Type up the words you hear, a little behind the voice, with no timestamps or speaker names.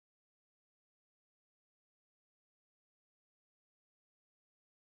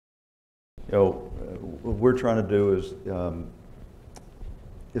what we're trying to do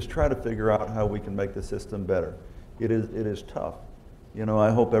is try to figure out how we can make the system better. It is tough.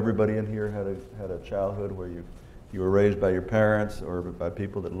 I hope everybody in here had a childhood where you were raised by your parents or by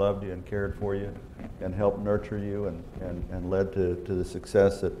people that loved you and cared for you and helped nurture you and led to the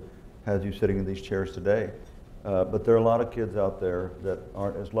success that has you sitting in these chairs today. But there are a lot of kids out there that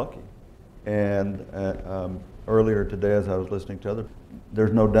aren't as lucky. And earlier today, as I was listening to others,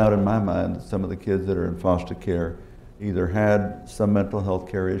 there's no doubt in my mind that some of the kids that are in foster care either had some mental health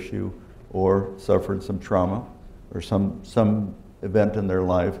care issue or suffered some trauma or some event in their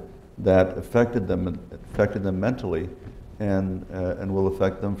life that affected them mentally and will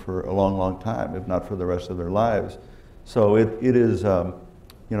affect them for a long, long time, if not for the rest of their lives. So it is,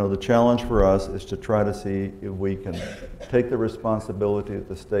 the challenge for us is to try to see if we can take the responsibility that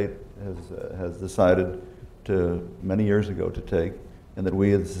the state has decided to, many years ago, to take, and that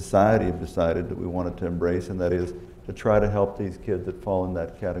we as a society have decided that we wanted to embrace, and that is to try to help these kids that fall in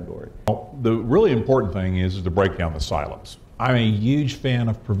that category. The really important thing is to break down the silos. I'm a huge fan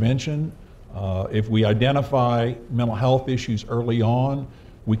of prevention. If we identify mental health issues early on,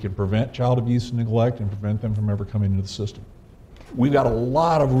 we can prevent child abuse and neglect and prevent them from ever coming into the system. We've got a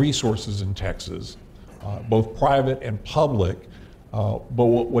lot of resources in Texas, both private and public, but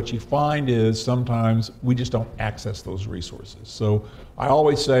what you find is sometimes we just don't access those resources. So I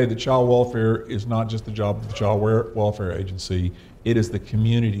always say that child welfare is not just the job of the child welfare agency, it is the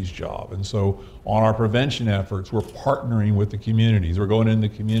community's job. And so on our prevention efforts, we're partnering with the communities. We're going into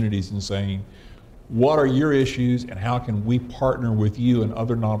communities and saying, what are your issues and how can we partner with you and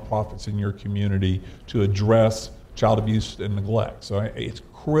other nonprofits in your community to address child abuse and neglect? So it's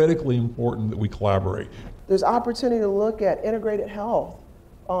critically important that we collaborate. There's opportunity to look at integrated health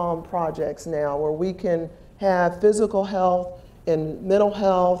projects now where we can have physical health and mental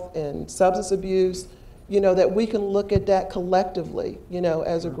health and substance abuse, that we can look at that collectively,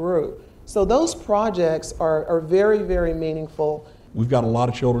 as a group. So those projects are very, very meaningful. We've got a lot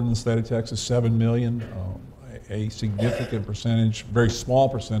of children in the state of Texas, 7 million, a significant percentage, very small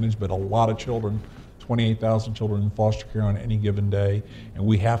percentage, but a lot of children, 28,000 children in foster care on any given day, and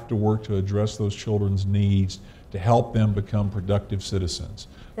we have to work to address those children's needs to help them become productive citizens.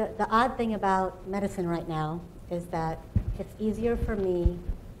 The odd thing about medicine right now is that it's easier for me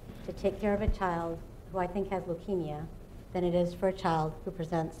to take care of a child who I think has leukemia than it is for a child who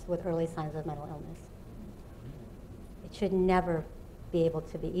presents with early signs of mental illness. It should never be able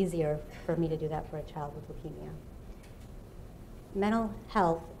to be easier for me to do that for a child with leukemia. Mental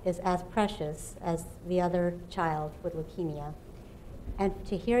health is as precious as the other child with leukemia. And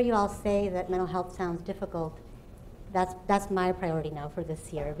to hear you all say that mental health sounds difficult, that's my priority now for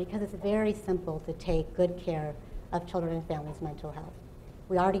this year, because it's very simple to take good care of children and families' mental health.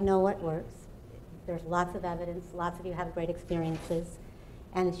 We already know what works. There's lots of evidence, lots of you have great experiences,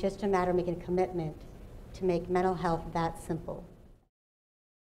 and it's just a matter of making a commitment to make mental health that simple.